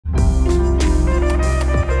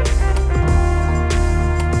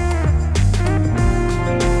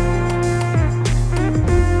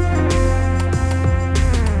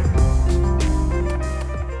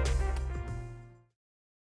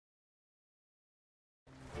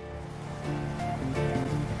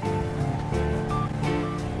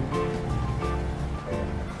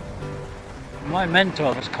My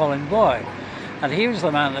mentor was Colin Boy, and he was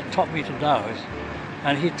the man that taught me to dowse.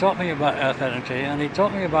 And he taught me about earth energy, and he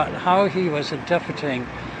taught me about how he was interpreting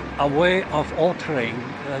a way of altering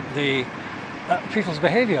people's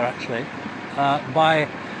behavior, actually, by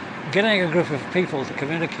getting a group of people to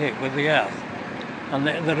communicate with the earth. And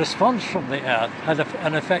the response from the earth had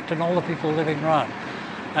an effect on all the people living around.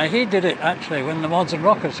 And he did it, actually, when the Mods and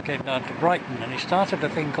Rockers came down to Brighton, and he started a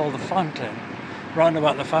thing called the Fountain, round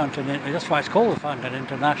about the Fountain, that's why it's called the Fountain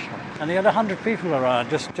International. And he had 100 people around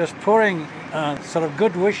just pouring sort of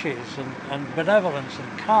good wishes and benevolence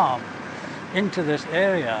and calm into this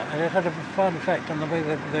area, and it had a profound effect on the way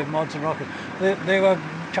that the Mods and Rockers, they were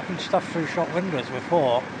chucking stuff through shop windows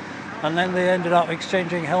before, and then they ended up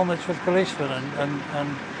exchanging helmets with policemen, and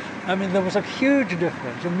I mean, there was a huge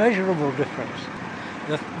difference, immeasurable difference.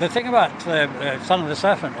 The thing about Son of the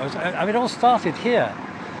Serpent was, I mean, it all started here.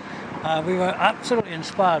 We were absolutely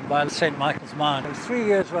inspired by St. Michael's Mount. It was 3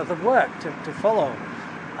 years worth of work to follow,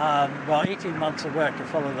 18 months of work to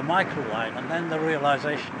follow the Michael line, and then the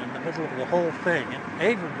realization in the middle of the whole thing in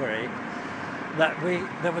Avebury that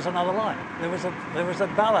there was another line. There was a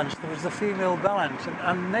balance, there was the female balance,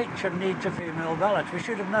 and nature needs a female balance. We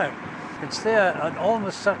should have known. It's there, an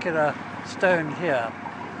almost circular stone here,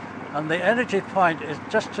 and the energy point is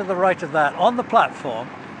just to the right of that on the platform.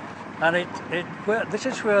 And this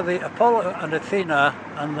is where the Apollo and Athena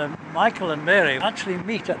and the Michael and Mary actually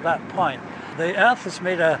meet at that point. The Earth has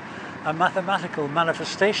made a mathematical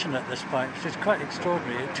manifestation at this point, which is quite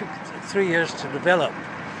extraordinary. It took 3 years to develop.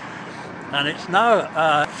 And it's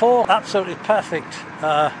now 4 absolutely perfect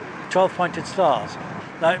 12-pointed stars.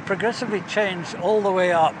 Now it progressively changed all the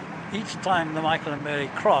way up each time the Michael and Mary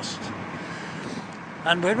crossed.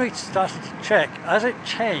 And when we started to check, as it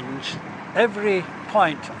changed, every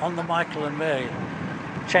point on the Michael and Mary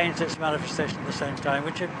changed its manifestation at the same time,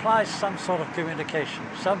 which implies some sort of communication,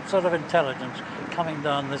 some sort of intelligence coming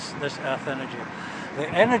down this earth energy. The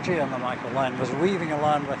energy on the Michael line was weaving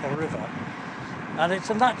along like a river, and it's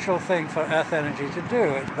a natural thing for earth energy to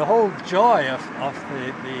do. The whole joy of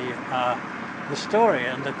the story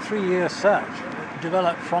and the 3-year search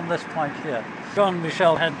developed from this point here. John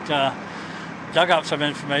Michel had dug up some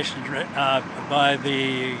information by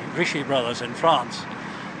the Rishi brothers in France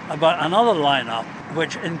about another lineup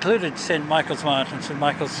which included St. Michael's Mount and St.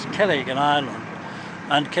 Michael's Skellig in Ireland,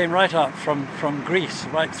 and came right up from Greece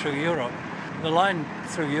right through Europe. The line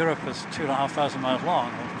through Europe was 2,500 miles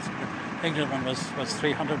long. England one was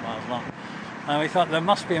 300 miles long. And we thought there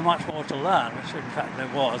must be much more to learn, which in fact there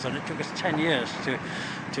was, and it took us 10 years to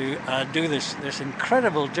do this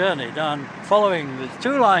incredible journey down, following the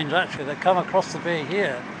 2 lines actually that come across the bay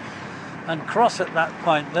here and cross at that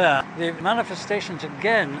point there. The manifestations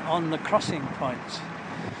again on the crossing points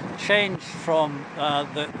changed from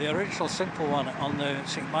the original simple one on the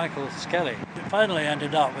St. Michael's Skellig. It finally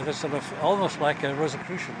ended up with a sort of almost like a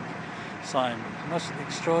Rosicrucian sign, most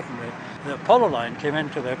extraordinary. The Apollo line came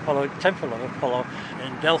into the temple of Apollo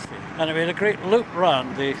in Delphi, and it made a great loop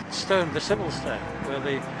round the stone, the Sibyl stone, where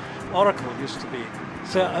the oracle used to be.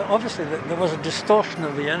 So obviously there was a distortion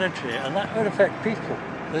of the energy, and that would affect people.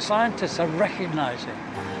 The scientists are recognizing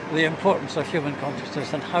the importance of human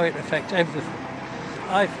consciousness and how it affects everything.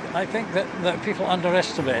 I think that people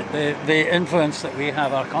underestimate the influence that we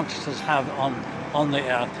have, our consciousness have on the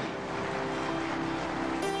earth.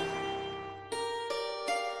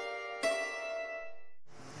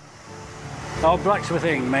 Our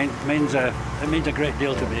blacksmithing means a great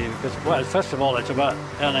deal to me because, well, first of all, it's about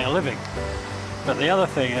earning a living. But the other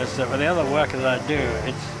thing is that with the other work that I do,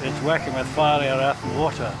 it's working with fire, air, earth and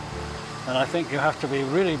water. And I think you have to be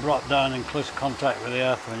really brought down in close contact with the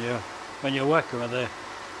earth when you're working with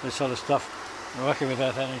this sort of stuff. You're working with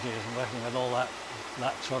earth energies and working with all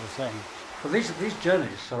that sort of thing. But these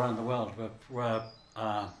journeys around the world were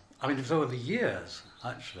I mean, it was over the years,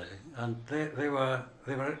 actually, and they were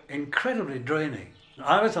incredibly draining.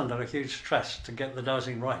 I was under a huge stress to get the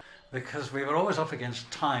dowsing right, because we were always up against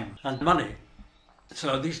time and money.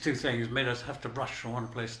 So these 2 things made us have to rush from one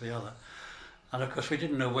place to the other. And of course, we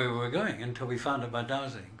didn't know where we were going until we found it by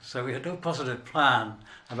dowsing. So we had no positive plan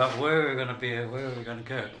about where we were going to be or where we were going to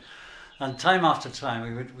go. And time after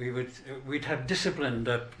time, we'd have disciplined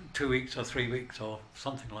 2 weeks or 3 weeks or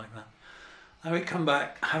something like that. And we'd come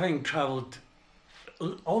back having travelled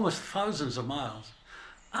almost thousands of miles,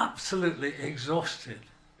 absolutely exhausted.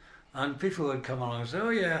 And people would come along and say,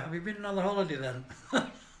 "Oh yeah, have you been on a holiday then?"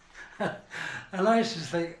 And I used to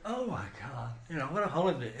think, "Oh my God, what a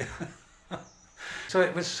holiday." So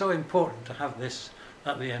it was so important to have this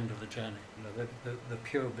at the end of the journey, the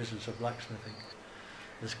pure business of blacksmithing,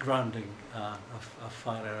 this grounding of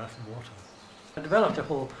fire, earth and water. I developed a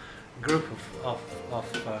whole group of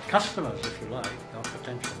customers, if you like, or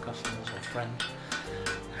potential customers or friends,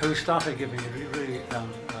 who started giving me really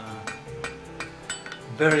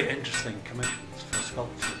very interesting commissions for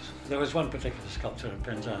sculptures. There was one particular sculpture in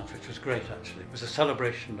Penzance which was great actually. It was a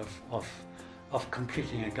celebration of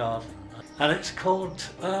completing a garden. And it's called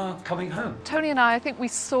Coming Home. Tony and I think we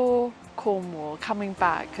saw Cornwall coming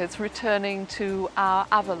back as returning to our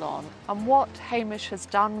Avalon. And what Hamish has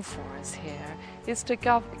done for us here is to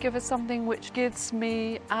give us something which gives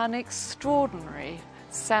me an extraordinary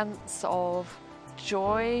sense of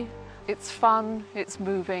joy. It's fun, it's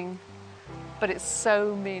moving, but it's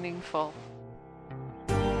so meaningful.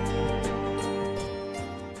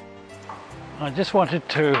 I just wanted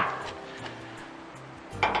to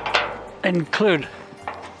include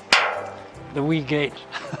the wee gate.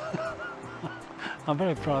 I'm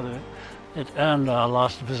very proud of it. It earned our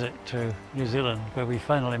last visit to New Zealand, where we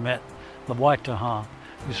finally met the Waitaha,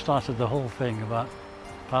 who started the whole thing about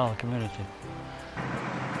panel community.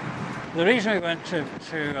 The reason we went to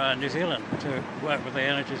New Zealand to work with the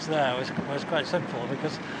energies there was quite simple,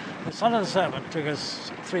 because the Son of the Serpent took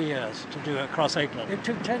us 3 years to do across England. It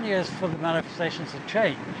took 10 years for the manifestations to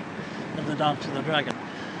change in the Dance of the Dragon.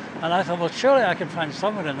 And I thought, well, surely I can find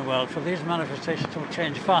somewhere in the world for these manifestations to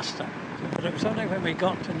change faster. But it was only when we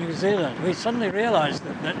got to New Zealand, we suddenly realized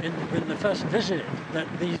that in the first visit, that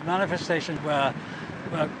these manifestations were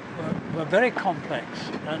very complex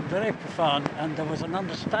and very profound, and there was an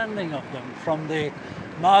understanding of them from the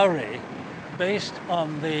Maori based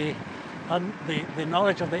on the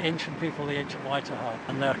knowledge of the ancient people, the ancient Waitaha,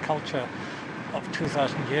 and their culture of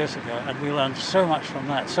 2,000 years ago, and we learned so much from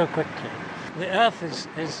that so quickly. The Earth is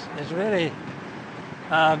really,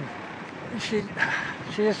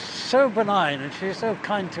 she is so benign and she is so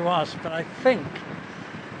kind to us, but I think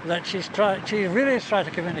that she really is trying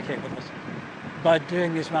to communicate with us by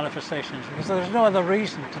doing these manifestations, because there's no other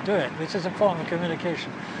reason to do it. This is a form of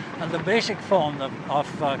communication, and the basic form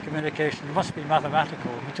of communication must be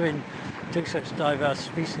mathematical between two such diverse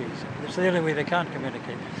species. It's the only way they can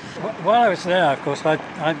communicate. While I was there, of course,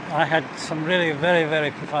 I had some really very,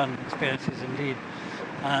 very profound experiences indeed,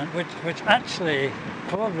 which actually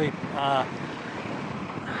probably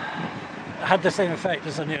had the same effect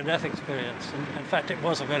as a near-death experience. In fact, it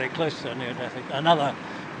was a very close to another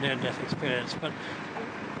near-death experience, but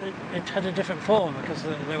it had a different form, because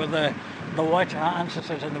there were the Waitaha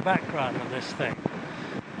ancestors in the background of this thing.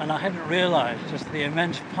 And I hadn't realised just the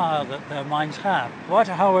immense power that their minds have.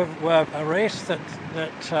 Waitaha were a race that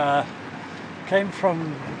came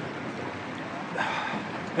from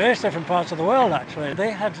various different parts of the world, actually.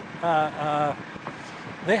 They had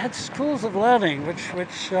schools of learning which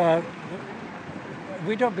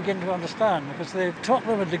we don't begin to understand, because they taught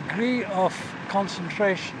them a degree of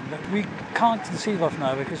concentration that we can't conceive of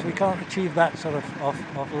now, because we can't achieve that sort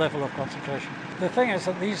of level of concentration. The thing is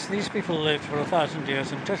that these people lived for 1,000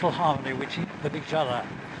 years in total harmony with each other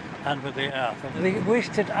and with the earth. And they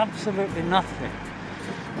wasted absolutely nothing.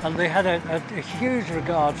 And they had a huge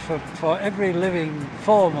regard for every living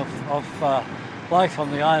form of life on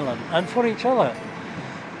the island, and for each other,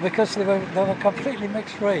 because they were a completely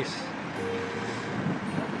mixed race.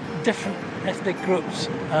 Different ethnic groups,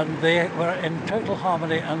 and they were in total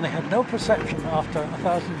harmony, and they had no perception after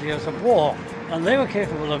 1,000 years of war. And they were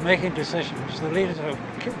capable of making decisions. The leaders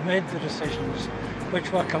made the decisions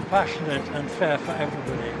which were compassionate and fair for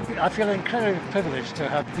everybody. I feel incredibly privileged to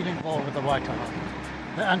have been involved with the Waitaha,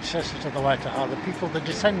 the ancestors of the Waitaha, the people, the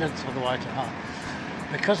descendants of the Waitaha.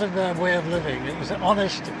 Because of their way of living, it was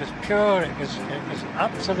honest, it was pure, it was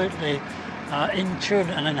absolutely in tune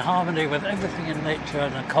and in harmony with everything in nature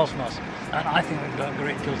and the cosmos. And I think we've got a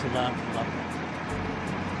great deal to learn from them.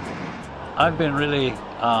 I've been really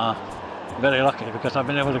very lucky, because I've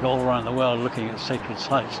been able to go all around the world looking at sacred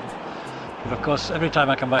sites. But of course, every time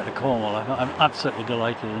I come back to Cornwall, I'm absolutely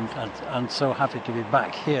delighted and so happy to be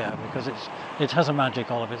back here, because it has a magic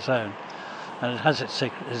all of its own, and it has its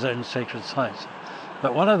own sacred sites.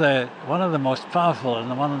 But one of the most powerful, and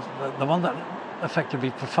the one that affected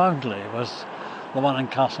me profoundly, was the one in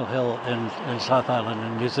Castle Hill in South Island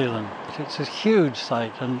in New Zealand. It's a huge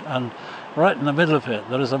site, and right in the middle of it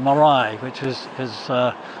there is a marae, which is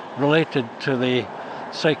related to the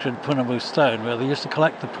sacred Punamu stone, where they used to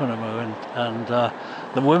collect the Punamu, and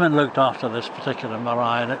the women looked after this particular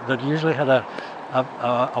marae, and it usually had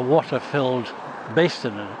a water-filled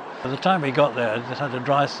basin in it. By the time we got there, it had a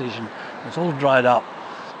dry season. It was all dried up,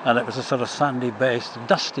 and it was a sort of sandy base,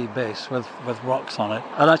 dusty base with rocks on it.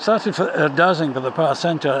 And I started dowsing for the power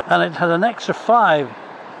centre, and it had an extra 5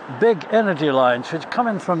 big energy lines which come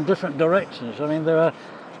in from different directions. I mean, there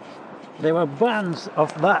There were bands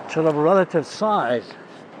of that sort of relative size,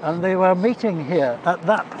 and they were meeting here at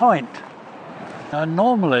that point. And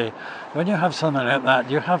normally, when you have something like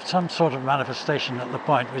that, you have some sort of manifestation at the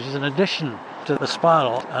point, which is an addition to the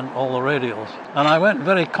spiral and all the radials. And I went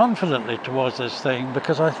very confidently towards this thing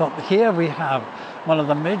because I thought, here we have one of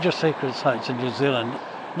the major sacred sites in New Zealand.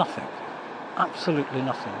 Nothing, absolutely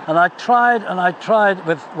nothing. And I tried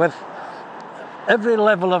with every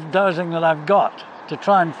level of dowsing that I've got to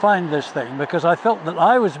try and find this thing, because I felt that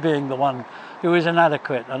I was being the one who was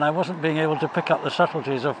inadequate and I wasn't being able to pick up the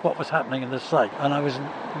subtleties of what was happening in this site. And I was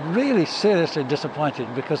really seriously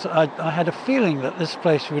disappointed because I had a feeling that this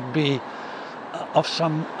place would be of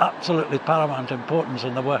some absolutely paramount importance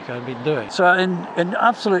in the work I'd been doing. So in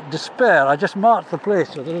absolute despair, I just marked the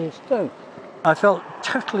place with a little stone. I felt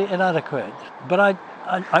totally inadequate, but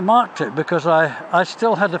I marked it because I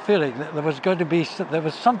still had the feeling that there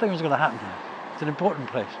was something was going to happen here. It's an important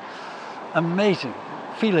place. Amazing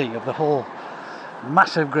feeling of the whole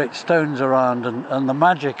massive great stones around and the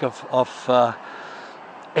magic of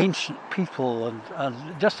ancient people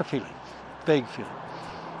and just a feeling, vague feeling.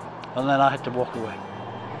 And then I had to walk away.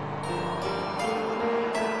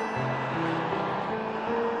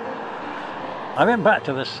 I went back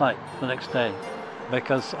to this site the next day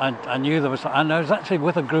because I knew there was, and I was actually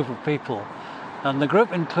with a group of people, and the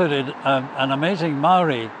group included an amazing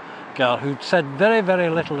Maori girl who'd said very, very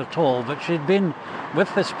little at all, but she'd been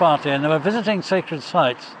with this party and they were visiting sacred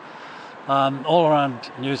sites all around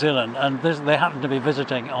New Zealand, and they happened to be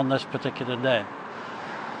visiting on this particular day.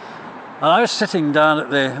 And I was sitting down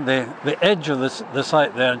at the edge of the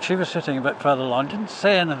site there, and she was sitting a bit further along, didn't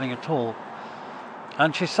say anything at all.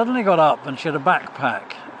 And she suddenly got up and she had a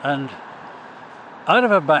backpack, and out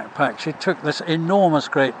of her backpack she took this enormous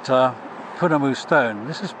great Punamu stone.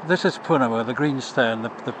 This is Punamu, the green stone,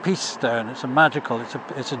 the peace stone. It's a magical,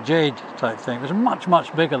 it's a jade type thing. It was much,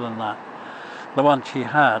 much bigger than that, the one she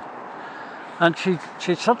had. And she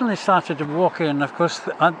suddenly started to walk in. Of course,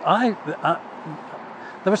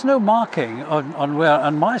 there was no marking on where,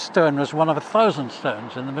 and my stone was one of 1,000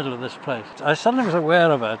 stones in the middle of this place. I suddenly was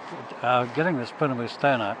aware of it, getting this Punamu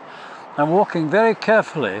stone out, and walking very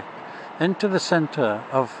carefully into the centre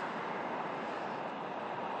of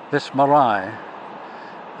this marae,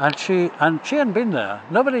 and she hadn't been there.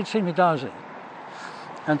 Nobody had seen me dowsing.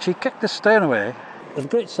 And she kicked the stone away with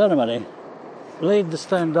great ceremony, laid the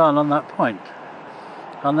stone down on that point,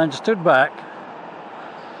 and then stood back.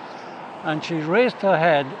 And she raised her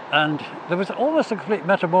head, and there was almost a complete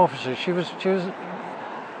metamorphosis. She was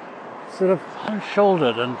sort of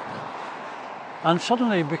unshouldered and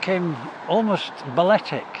suddenly became almost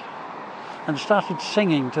balletic and started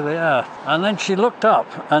singing to the earth. And then she looked up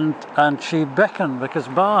and she beckoned, because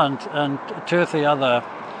Bar and two or three other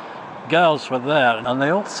girls were there, and they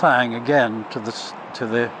all sang again to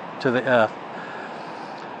the earth.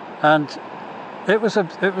 And it was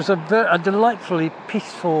a delightfully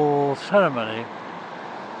peaceful ceremony,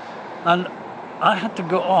 and I had to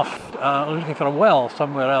go off looking for a well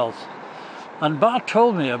somewhere else. And Bar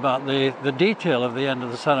told me about the detail of the end of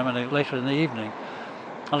the ceremony later in the evening,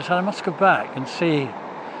 and I said I must go back and see,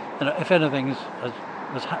 if anything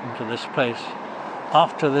has happened to this place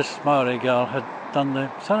after this Maori girl had done the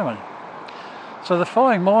ceremony. So the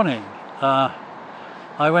following morning,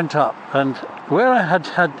 I went up, and where I had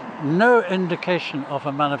had no indication of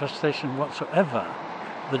a manifestation whatsoever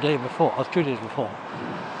the day before, or 2 days before,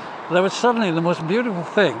 there was suddenly the most beautiful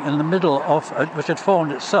thing in the middle of it, which had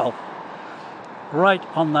formed itself right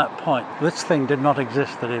on that point. This thing did not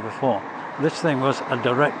exist the day before. This thing was a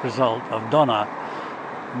direct result of Donna,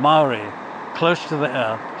 Maori, close to the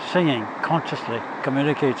earth, singing, consciously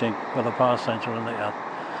communicating with the power center in the earth.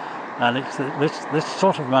 And it's this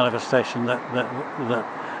sort of manifestation that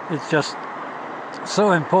it's just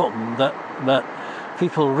so important that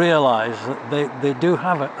people realize that they do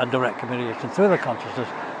have a direct communication through the consciousness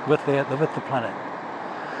with the planet,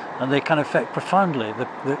 and they can affect profoundly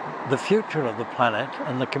the future of the planet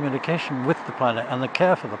and the communication with the planet and the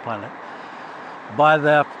care for the planet by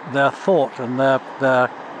their thought and their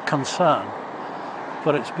concern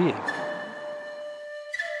for its being.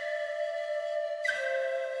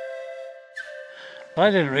 I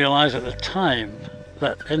didn't realize at the time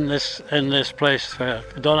that in this place where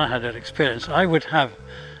Donna had her experience, I would have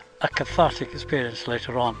a cathartic experience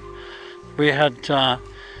later on. We had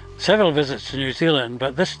several visits to New Zealand,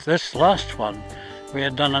 but this last one, we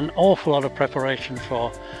had done an awful lot of preparation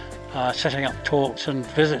for setting up talks and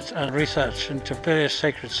visits and research into various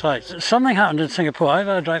sacred sites. Something happened in Singapore.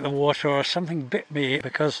 Either I drank the water or something bit me,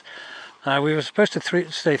 because we were supposed to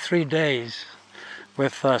stay 3 days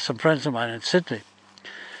with some friends of mine in Sydney.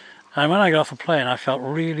 And when I got off the plane, I felt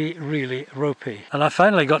really, really ropey. And I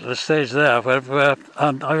finally got to the stage there where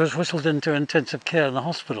I was whistled into intensive care in the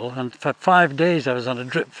hospital. And for 5 days, I was on a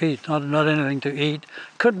drip feed, not anything to eat,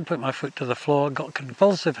 couldn't put my foot to the floor, got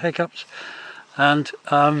convulsive hiccups. And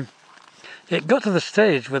it got to the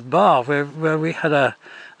stage with Bar where we had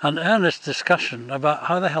an earnest discussion about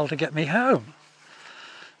how the hell to get me home.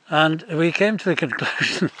 And we came to the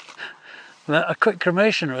conclusion that a quick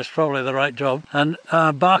cremation was probably the right job, and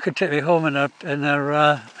Bar could take me home in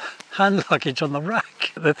her hand luggage on the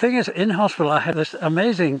rack. The thing is, in hospital I had this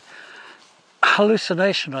amazing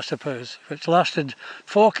hallucination, I suppose, which lasted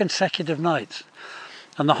 4 consecutive nights.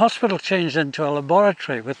 And the hospital changed into a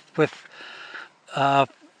laboratory with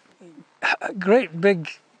great big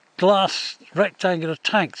glass rectangular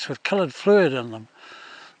tanks with coloured fluid in them.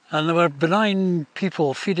 And there were benign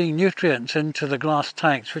people feeding nutrients into the glass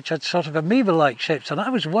tanks, which had sort of amoeba-like shapes, and I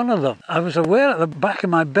was one of them. I was aware at the back of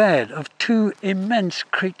my bed of 2 immense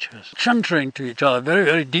creatures chuntering to each other, very,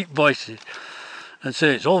 very deep voices, and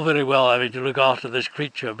say, it's all very well having to look after this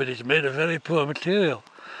creature, but it's made of very poor material.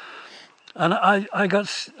 And I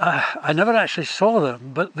never actually saw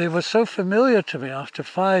them, but they were so familiar to me after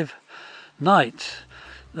 5 nights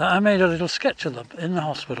that I made a little sketch of them in the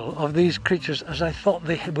hospital, of these creatures as I thought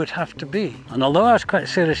they would have to be. And although I was quite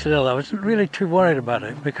seriously ill, I wasn't really too worried about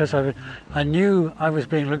it, because I knew I was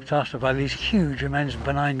being looked after by these huge, immense,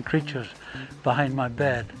 benign creatures behind my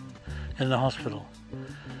bed in the hospital.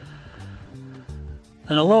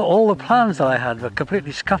 And although all the plans that I had were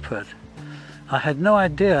completely scuppered, I had no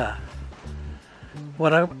idea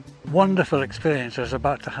what a wonderful experience I was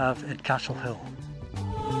about to have in Castle Hill.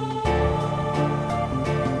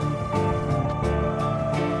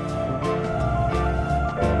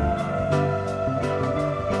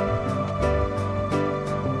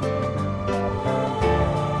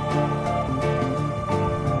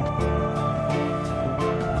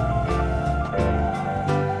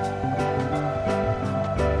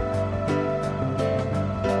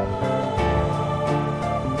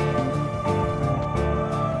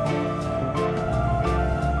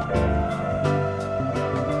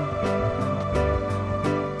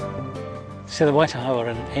 So the Waitaha were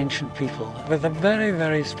an ancient people with a very,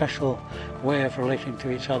 very special way of relating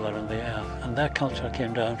to each other and the earth, and their culture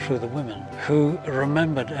came down through the women, who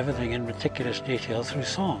remembered everything in meticulous detail through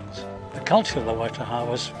songs. The culture of the Waitaha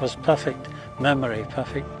was perfect memory,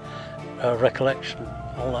 perfect recollection,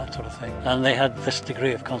 all that sort of thing. And they had this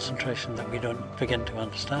degree of concentration that we don't begin to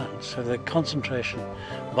understand. So the concentration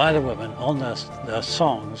by the women on their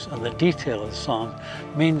songs and the detail of the song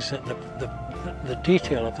means that the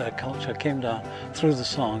detail of their culture came down through the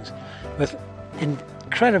songs with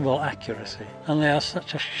incredible accuracy, and they are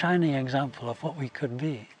such a shining example of what we could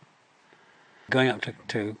be. Going up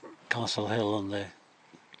to Castle Hill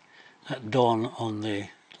at dawn on the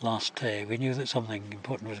last day, we knew that something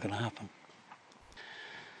important was going to happen.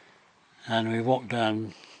 And we walked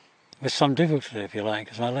down with some difficulty, if you like,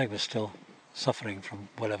 because my leg was still suffering from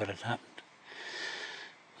whatever had happened.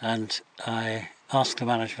 And I asked the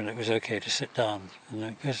management if it was okay to sit down,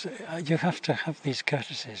 because you have to have these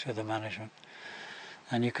courtesies with the management,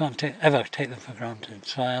 and you can't ever take them for granted.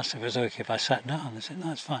 So I asked if it was okay if I sat down. They said,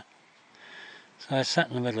 no, it's fine. So I sat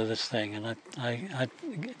in the middle of this thing, and I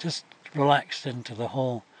just relaxed into the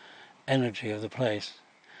whole energy of the place,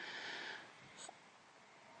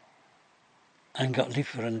 and got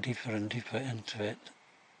deeper and deeper and deeper into it.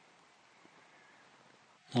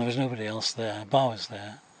 And there was nobody else there. Bar was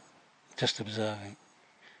there, just observing.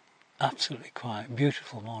 Absolutely quiet,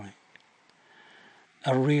 beautiful morning.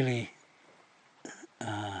 A really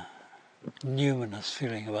numinous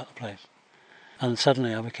feeling about the place. And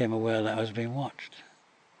suddenly I became aware that I was being watched.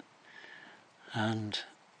 And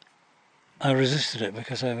I resisted it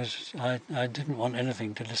because I didn't want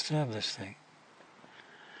anything to disturb this thing.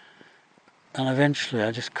 And eventually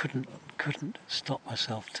I just couldn't stop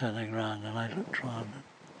myself turning around, and I looked around.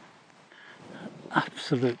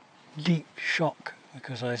 Absolute deep shock,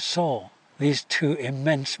 because I saw these 2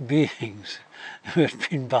 immense beings who had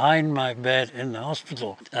been behind my bed in the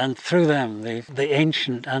hospital, and through them the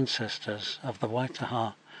ancient ancestors of the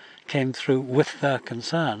Waitaha came through with their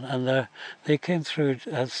concern, and they came through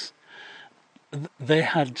as they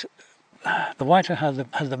had. The Waitaha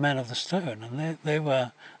had the men of the stone, and they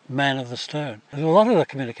were men of the stone. A lot of the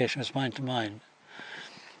communication was mind to mind,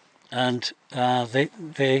 and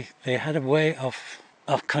they had a way of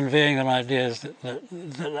conveying on ideas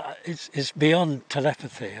that it's beyond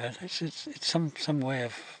telepathy. It's some way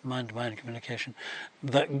of mind-to-mind communication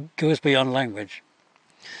that goes beyond language.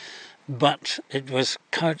 But it was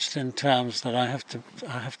couched in terms that I have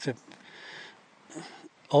to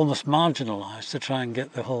almost marginalised to try and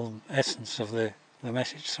get the whole essence of the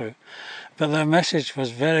message through. But their message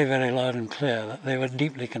was very, very loud and clear that they were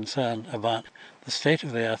deeply concerned about the state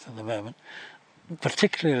of the earth at the moment,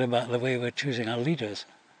 particularly about the way we're choosing our leaders.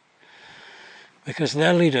 Because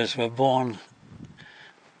their leaders were born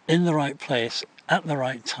in the right place, at the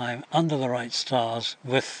right time, under the right stars,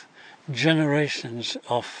 with generations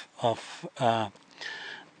of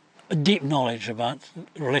deep knowledge about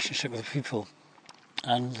relationship with people.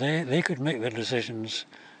 And they could make their decisions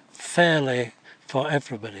fairly for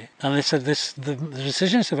everybody. And they said the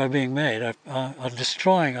decisions that are being made are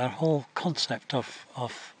destroying our whole concept of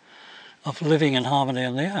living in harmony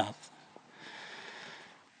on the earth.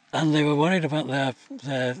 And they were worried about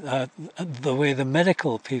the way the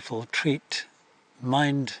medical people treat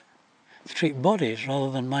bodies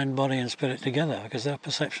rather than mind, body and spirit together, because their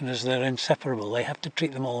perception is they're inseparable. They have to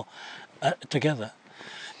treat them all together.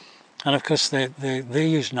 And of course they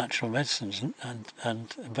use natural medicines,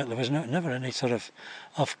 but there was never any sort of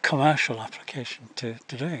commercial application to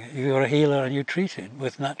doing it. You were a healer and you treated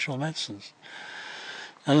with natural medicines.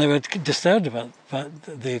 And they were disturbed about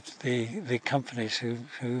the companies who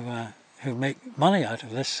make money out of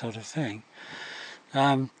this sort of thing.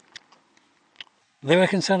 They were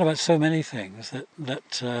concerned about so many things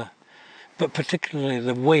but particularly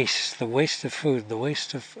the waste of food, the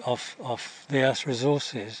waste of the earth's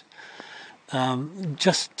resources,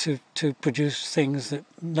 just to produce things that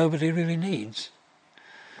nobody really needs.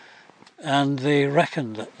 And they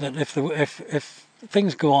reckoned that if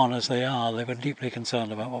things go on as they are, they were deeply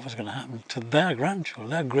concerned about what was going to happen to their grandchildren,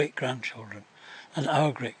 their great-grandchildren, and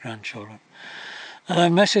our great-grandchildren. And their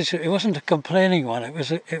message, it wasn't a complaining one, it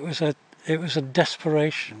was a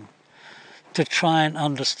desperation to try and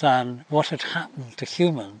understand what had happened to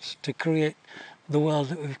humans to create the world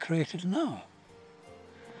that we've created now.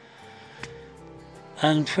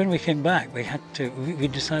 And when we came back, we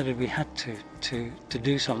decided we had to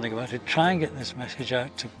do something about it, try and get this message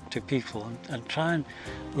out to people and try and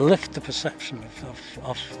lift the perception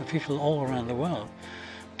of the people all around the world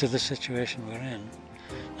to the situation we're in.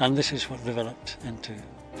 And this is what developed into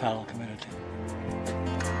Parallel Community.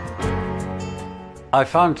 I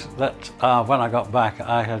found that when I got back,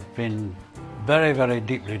 I had been very, very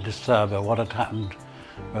deeply disturbed by what had happened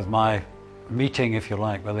with my meeting, if you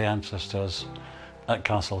like, with the ancestors at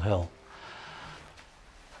Castle Hill.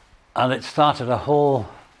 And it started a whole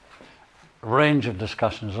range of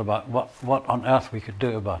discussions about what on earth we could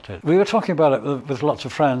do about it. We were talking about it with lots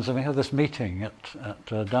of friends, and we had this meeting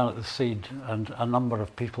down at the Seed, and a number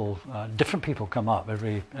of people, different people come up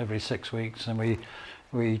every 6 weeks, and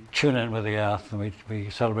we tune in with the earth, and we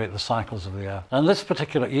celebrate the cycles of the earth. And this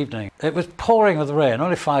particular evening, it was pouring with rain,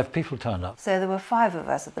 only 5 people turned up. So there were 5 of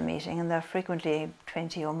us at the meeting, and there were frequently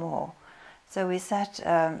 20 or more. So we sat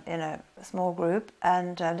in a small group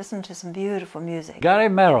and listened to some beautiful music. Gary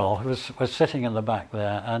Merrill was sitting in the back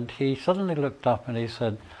there, and he suddenly looked up and he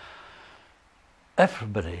said,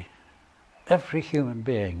 everybody, every human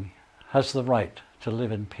being has the right to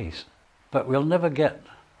live in peace, but we'll never get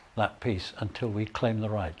that peace until we claim the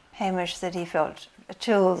right. Hamish said he felt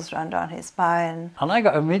chills run down his spine. And I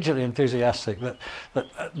got immediately enthusiastic that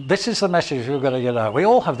this is the message we're going to get out. We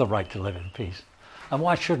all have the right to live in peace, and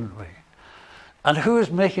why shouldn't we? And who is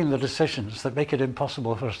making the decisions that make it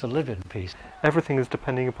impossible for us to live in peace? Everything is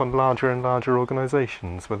depending upon larger and larger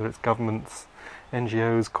organisations, whether it's governments,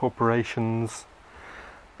 NGOs, corporations,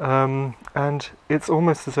 and it's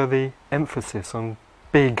almost as though the emphasis on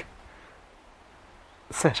big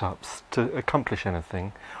setups to accomplish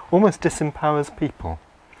anything almost disempowers people,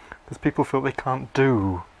 because people feel they can't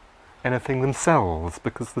do anything themselves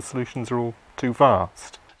because the solutions are all too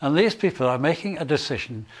vast. And these people are making a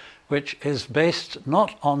decision which is based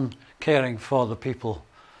not on caring for the people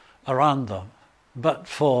around them, but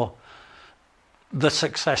for the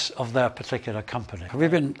success of their particular company. We've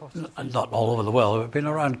been, not all over the world, we've been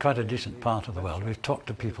around quite a decent part of the world. We've talked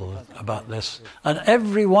to people about this, and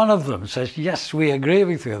every one of them says, yes, we agree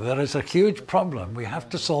with you, there is a huge problem, we have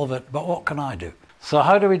to solve it, but what can I do? So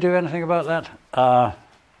how do we do anything about that?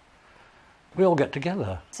 We all get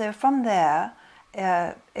together. So from there,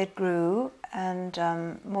 it grew, and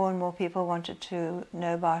more and more people wanted to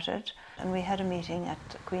know about it. And we had a meeting at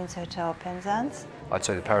Queen's Hotel, Penzance. I'd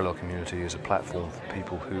say the Parallel Community is a platform for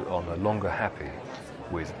people who are no longer happy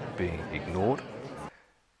with being ignored,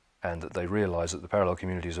 and that they realise that the Parallel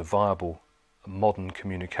Community is a viable modern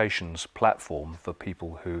communications platform for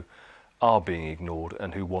people who are being ignored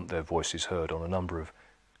and who want their voices heard on a number of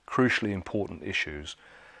crucially important issues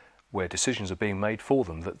where decisions are being made for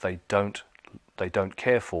them that they don't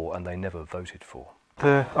care for and they never voted for.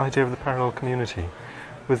 The idea of the Parallel Community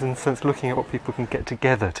was in a sense looking at what people can get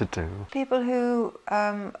together to do. People who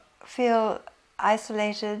feel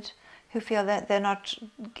isolated, who feel that they're not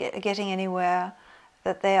getting anywhere,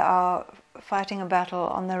 that they are fighting a battle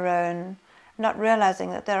on their own, not realizing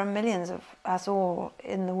that there are millions of us all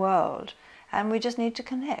in the world, and we just need to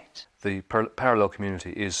connect. The parallel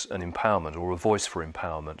community is an empowerment, or a voice for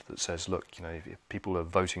empowerment, that says, look, you know, if people are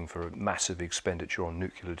voting for a massive expenditure on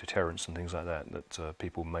nuclear deterrence and things like that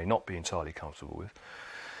people may not be entirely comfortable with,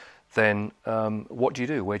 then what do you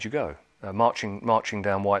do? Where do you go? Marching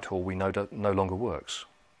down Whitehall we know no longer works.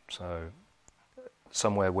 So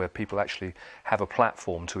somewhere where people actually have a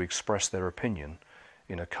platform to express their opinion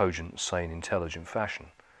in a cogent, sane, intelligent fashion.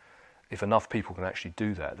 If enough people can actually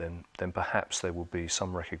do that, then perhaps there will be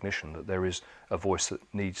some recognition that there is a voice that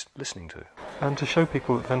needs listening to. And to show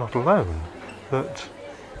people that they're not alone, that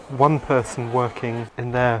one person working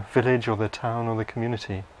in their village or their town or their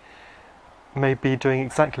community may be doing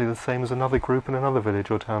exactly the same as another group in another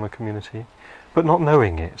village or town or community, but not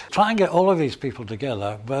knowing it. Try and get all of these people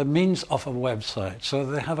together by means of a website, so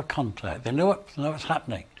they have a contact, they know what's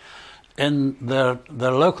happening in their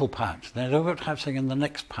local patch, they know what's happening in the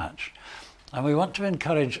next patch. And we want to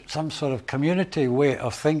encourage some sort of community way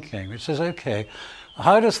of thinking, which says, okay,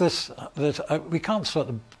 how does this we can't sort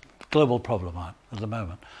the global problem out at the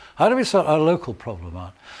moment. How do we sort our local problem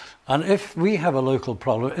out? And if we have a local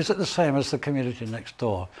problem, is it the same as the community next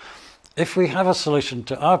door? If we have a solution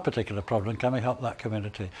to our particular problem, can we help that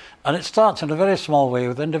community? And it starts in a very small way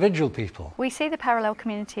with individual people. We see the parallel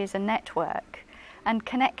community as a network, and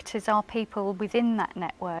connectors are people within that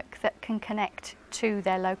network that can connect to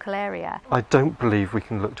their local area. I don't believe we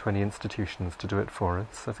can look to any institutions to do it for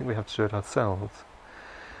us. I think we have to do it ourselves.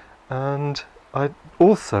 And I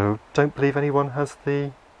also don't believe anyone has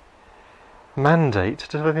the mandate to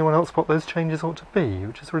tell anyone else what those changes ought to be,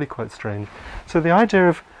 which is really quite strange. So the idea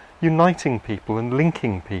of uniting people and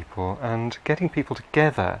linking people and getting people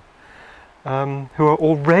together who are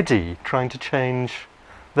already trying to change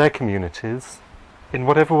their communities in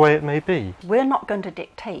whatever way it may be. We're not going to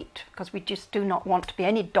dictate, because we just do not want to be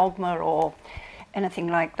any dogma or anything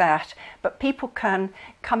like that, but people can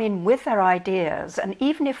come in with their ideas, and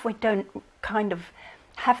even if we don't kind of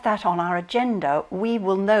have that on our agenda, we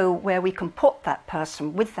will know where we can put that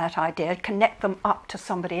person with that idea, connect them up to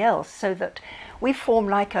somebody else, so that we form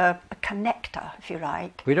like a connector, if you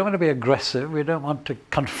like. We don't want to be aggressive, we don't want to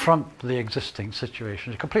confront the existing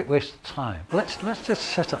situation. It's a complete waste of time. Let's just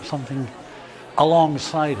set up something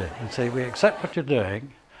alongside it and say, we accept what you're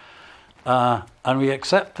doing, and we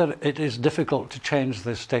accept that it is difficult to change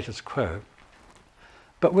the status quo,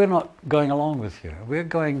 but we're not going along with you. We're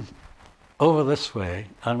going over this way,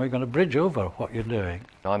 and we're going to bridge over what you're doing.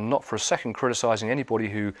 I'm not for a second criticising anybody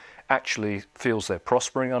who actually feels they're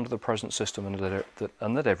prospering under the present system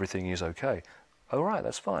and that everything is okay. All right,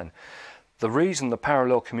 that's fine. The reason the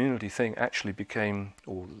parallel community thing actually became,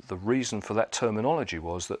 or the reason for that terminology,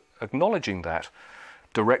 was that acknowledging that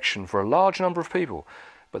direction for a large number of people,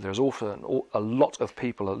 but there's also a lot of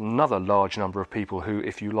people, another large number of people who,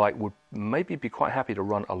 if you like, would maybe be quite happy to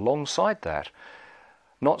run alongside that.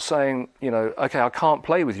 Not saying, you know, okay, I can't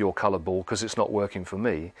play with your colour ball because it's not working for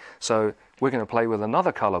me, so we're going to play with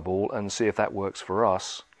another colour ball and see if that works for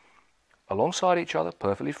us. Alongside each other,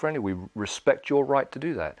 perfectly friendly. We respect your right to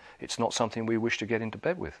do that. It's not something we wish to get into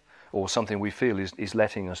bed with, or something we feel is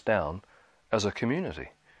letting us down as a community.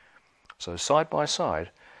 So side by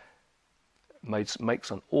side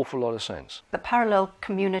makes an awful lot of sense. The parallel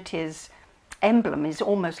community's emblem is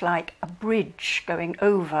almost like a bridge going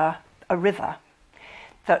over a river,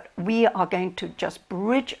 that we are going to just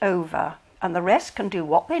bridge over, and the rest can do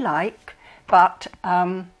what they like, but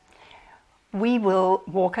we will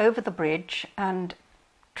walk over the bridge and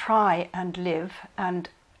try and live and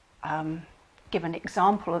give an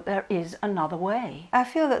example that there is another way. I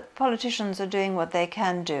feel that politicians are doing what they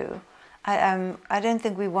can do. I don't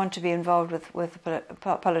think we want to be involved with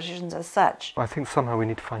politicians as such. I think somehow we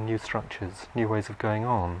need to find new structures, new ways of going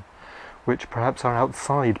on, which perhaps are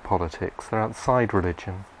outside politics, they're outside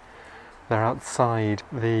religion, they're outside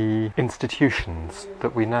the institutions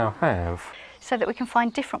that we now have. So that we can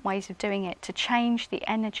find different ways of doing it to change the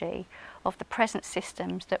energy of the present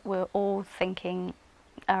systems that we're all thinking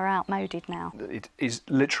are outmoded now. It is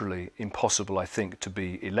literally impossible, I think, to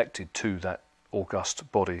be elected to that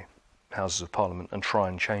august body, Houses of Parliament, and try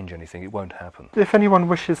and change anything. It won't happen. If anyone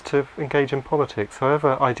wishes to engage in politics,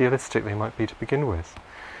 however idealistic they might be to begin with,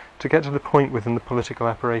 to get to the point within the political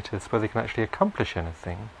apparatus where they can actually accomplish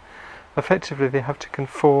anything, effectively they have to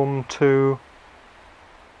conform to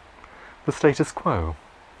the status quo.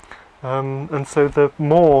 And so the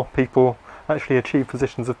more people actually achieve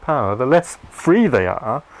positions of power, the less free they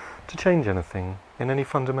are to change anything in any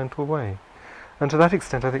fundamental way. And to that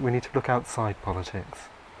extent, I think we need to look outside politics.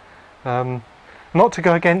 Not to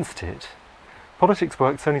go against it. Politics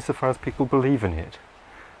works only so far as people believe in it.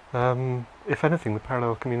 If anything, the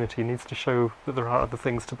parallel community needs to show that there are other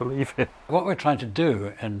things to believe in. What we're trying to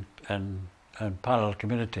do in parallel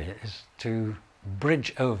community is to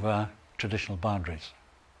bridge over traditional boundaries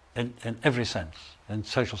in every sense, in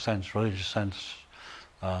social sense, religious sense,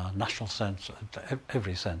 national sense,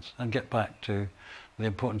 every sense, and get back to the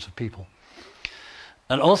importance of people.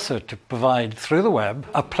 And also to provide, through the web,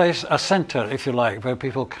 a place, a centre, if you like, where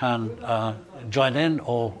people can join in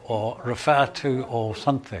or refer to or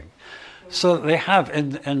something. So that they have,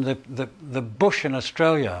 in the bush in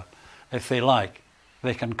Australia, if they like,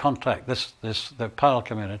 they can contact the parallel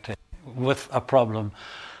community with a problem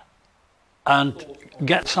and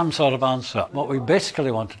get some sort of answer. What we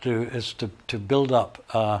basically want to do is to build up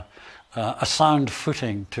a sound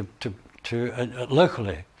footing to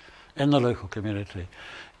locally, in the local community,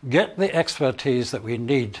 get the expertise that we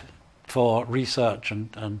need for research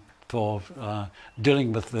and for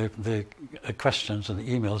dealing with the questions and the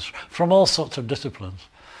emails from all sorts of disciplines,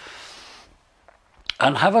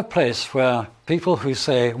 and have a place where people who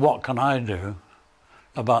say, what can I do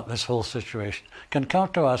about this whole situation, can come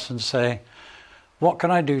to us and say, what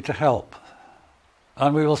can I do to help?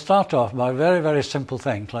 And we will start off by very, very simple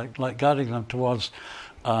things, like guiding them towards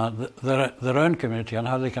their own community and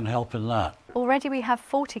how they can help in that. Already we have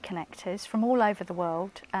 40 connectors from all over the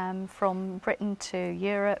world, from Britain to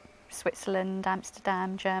Europe, Switzerland,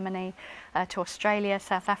 Amsterdam, Germany, to Australia,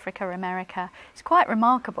 South Africa, America. It's quite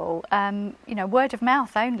remarkable. You know, word of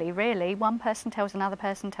mouth only, really. One person tells another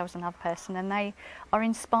person, and they are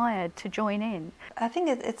inspired to join in. I think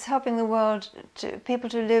it's helping the world, people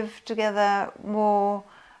to live together more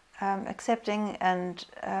accepting and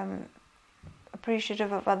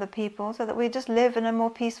appreciative of other people, so that we just live in a more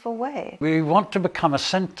peaceful way. We want to become a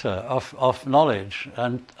centre of knowledge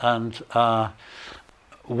and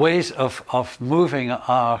ways of moving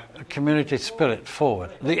our community spirit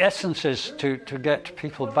forward. The essence is to get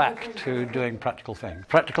people back to doing practical things.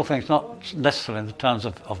 Practical things, not necessarily in the terms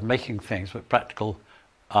of making things, but practical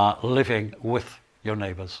living with your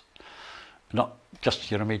neighbours. Not just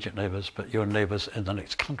your immediate neighbours, but your neighbours in the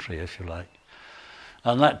next country, if you like.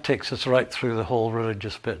 And that takes us right through the whole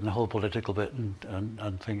religious bit and the whole political bit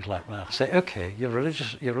and things like that. Say, okay, your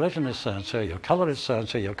religion is so-and-so, your colour is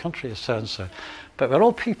so-and-so, your country is so-and-so, but we're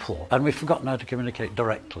all people, and we've forgotten how to communicate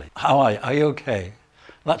directly. How are you? Are you okay?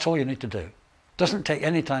 That's all you need to do. Doesn't take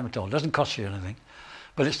any time at all, doesn't cost you anything,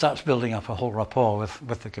 but it starts building up a whole rapport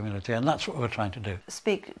with the community, and that's what we're trying to do.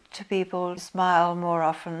 Speak to people, smile more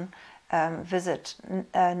often, visit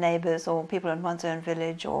neighbours or people in one's own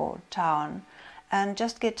village or town, and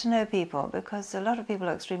just get to know people, because a lot of people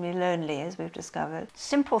are extremely lonely, as we've discovered.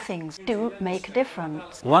 Simple things do make a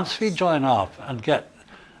difference. Once we join up and get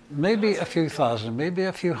maybe a few thousand, maybe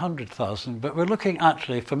a few 100,000, but we're looking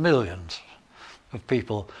actually for millions of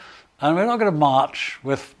people, and we're not going to march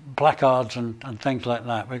with placards and things like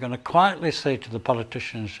that. We're going to quietly say to the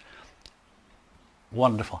politicians,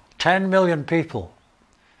 wonderful, 10 million people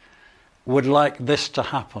would like this to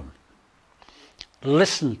happen.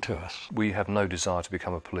 Listen to us. We have no desire to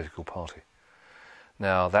become a political party.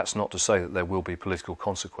 Now, that's not to say that there will be political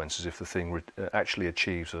consequences if the thing actually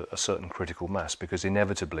achieves a certain critical mass, because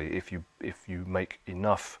inevitably, if you make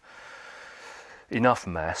enough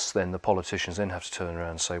mass, then the politicians then have to turn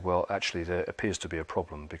around and say, well, actually there appears to be a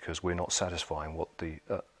problem because we're not satisfying what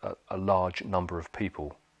a large number of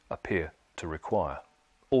people appear to require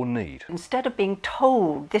or need. Instead of being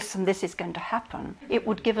told this and this is going to happen, it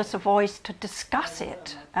would give us a voice to discuss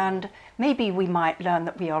it, and maybe we might learn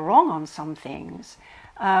that we are wrong on some things,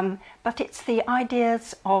 but it's the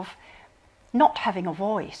ideas of not having a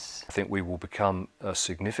voice. I think we will become a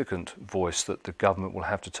significant voice that the government will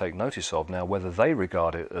have to take notice of. Now, whether they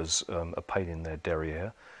regard it as a pain in their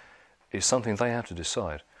derriere is something they have to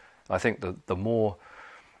decide. I think that the more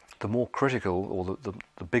critical, or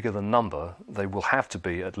the bigger the number, they will have to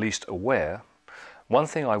be at least aware. One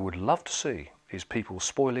thing I would love to see is people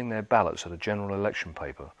spoiling their ballots at a general election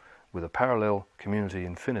paper with a parallel community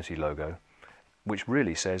infinity logo, which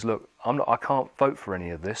really says, look, I can't vote for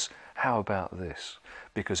any of this, how about this?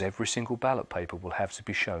 Because every single ballot paper will have to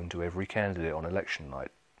be shown to every candidate on election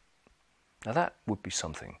night. Now that would be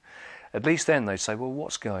something. At least then they'd say, well,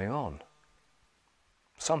 what's going on?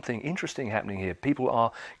 Something interesting happening here. People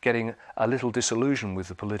are getting a little disillusioned with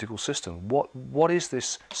the political system. What is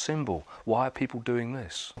this symbol? Why are people doing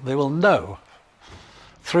this? They will know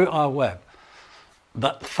through our web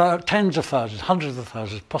that tens of thousands, hundreds of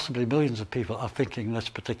thousands, possibly millions of people are thinking this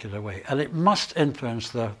particular way, and it must influence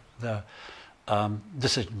the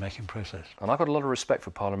decision-making process. And I've got a lot of respect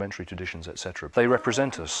for parliamentary traditions, etc. They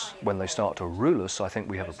represent us. When they start to rule us, I think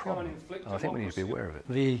we have a problem. And I think we need to be aware of it.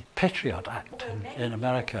 The Patriot Act in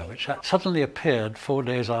America, which suddenly appeared 4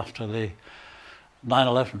 days after the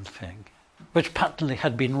 9/11 thing, which patently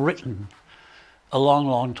had been written a long,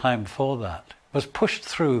 long time before that, was pushed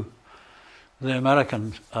through the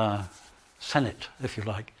American Senate, if you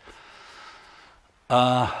like,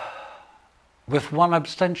 with one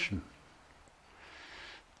abstention.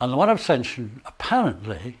 And the one abstention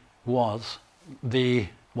apparently was the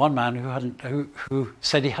one man who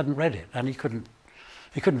said he hadn't read it, and he couldn't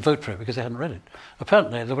vote for it because he hadn't read it.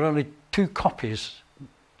 Apparently there were only 2 copies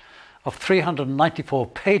of 394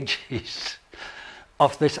 pages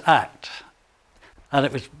of this act, and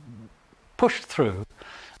it was pushed through.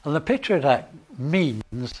 And the Patriot Act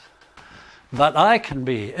means that I can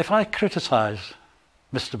be, if I criticise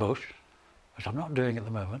Mr. Bush, which I'm not doing at the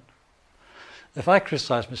moment, if I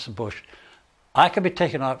criticise Mr. Bush, I can be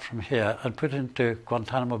taken out from here and put into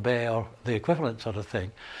Guantanamo Bay or the equivalent sort of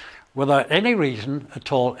thing, without any reason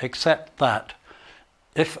at all, except that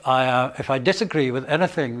if I disagree with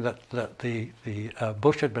anything that the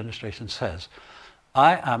Bush administration says,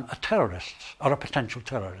 I am a terrorist or a potential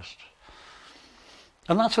terrorist.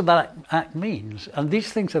 And that's what that act means. And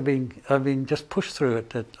these things are being just pushed through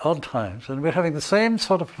at odd times, and we're having the same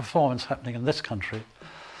sort of performance happening in this country.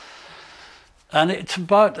 And it's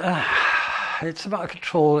about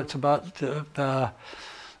control. It's about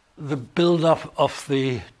the build-up of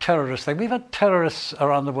the terrorist thing. We've had terrorists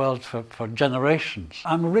around the world for generations.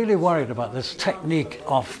 I'm really worried about this technique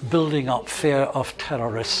of building up fear of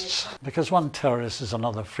terrorists, because one terrorist is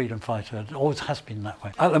another freedom fighter. It always has been that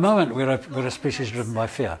way. At the moment, we're a species driven by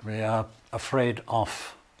fear. We are afraid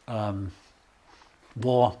of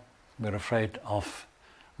war. We're afraid of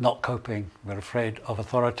not coping. We're afraid of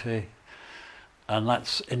authority. And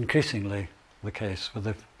that's increasingly the case with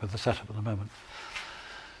the setup at the moment.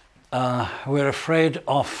 We're afraid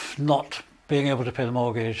of not being able to pay the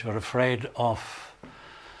mortgage. We're afraid of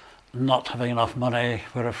not having enough money.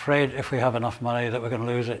 We're afraid if we have enough money that we're going to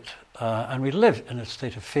lose it. And we live in a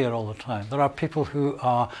state of fear all the time. There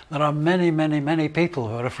are many, many, many people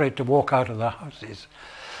who are afraid to walk out of their houses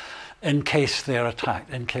in case they're attacked,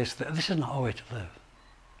 this is not a way to live.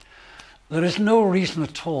 There is no reason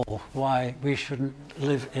at all why we shouldn't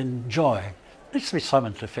live in joy. There needs to be some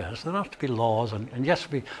interference. There have to be laws, and yes,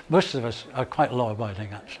 most of us are quite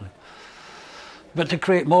law-abiding, actually. But to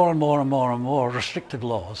create more and more and more and more restrictive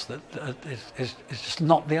laws is just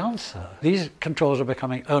not the answer. These controls are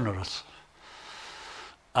becoming onerous,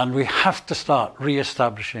 and we have to start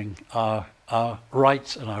re-establishing our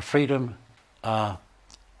rights and our freedom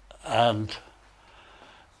and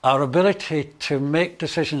our ability to make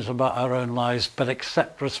decisions about our own lives but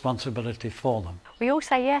accept responsibility for them. We all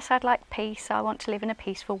say, yes, I'd like peace, I want to live in a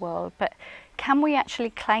peaceful world, but can we actually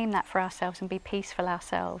claim that for ourselves and be peaceful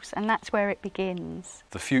ourselves? And that's where it begins.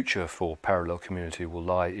 The future for parallel community will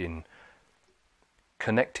lie in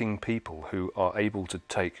connecting people who are able to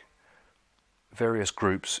take various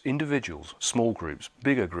groups, individuals, small groups,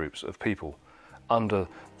 bigger groups of people under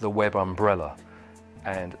the web umbrella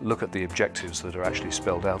and look at the objectives that are actually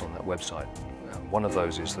spelled out on that website. One of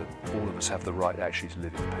those is that all of us have the right actually to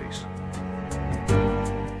live in peace.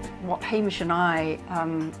 What Hamish and I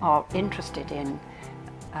are interested in,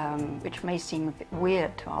 which may seem a bit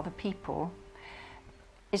weird to other people,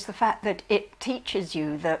 is the fact that it teaches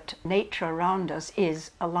you that nature around us is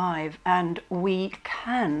alive and we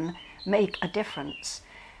can make a difference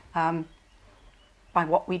by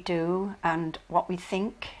what we do and what we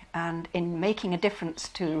think, and in making a difference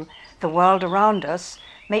to the world around us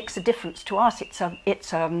makes a difference to us. It's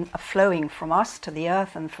a flowing from us to the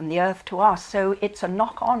earth and from the earth to us, so it's a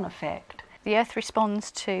knock-on effect. The earth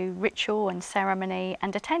responds to ritual and ceremony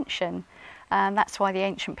and attention. That's why the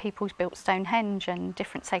ancient peoples built Stonehenge and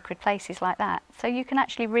different sacred places like that. So you can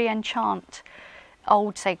actually re-enchant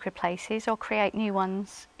old sacred places or create new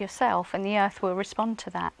ones yourself, and the earth will respond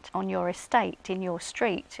to that on your estate, in your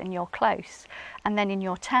street, in your close, and then in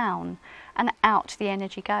your town, and out the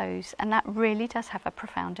energy goes, and that really does have a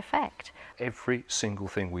profound effect. Every single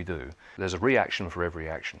thing we do, there's a reaction for every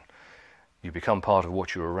action. You become part of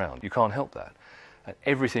what you're around. You can't help that. And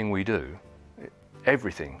everything we do,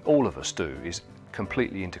 everything all of us do, is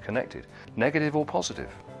completely interconnected, negative or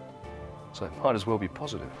positive. So it might as well be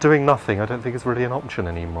positive. Doing nothing, I don't think is really an option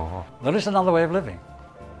anymore. There is another way of living.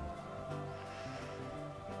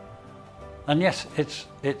 And yes, it's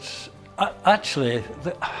actually,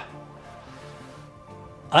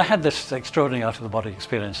 I had this extraordinary out-of-the-body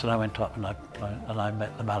experience, and I went up and I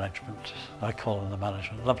met the management. I call them the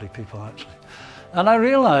management, lovely people actually. And I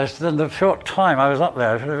realised in the short time I was up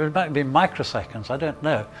there, it might be microseconds, I don't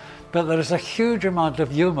know, but there is a huge amount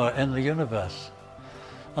of humour in the universe.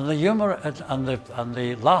 And the humour and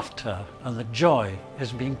the laughter and the joy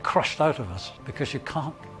is being crushed out of us because you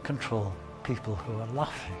can't control people who are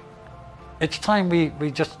laughing. It's time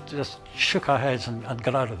we just shook our heads and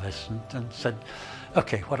got out of this and said,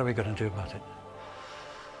 okay, what are we going to do about it?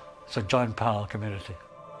 So join Parallel Community.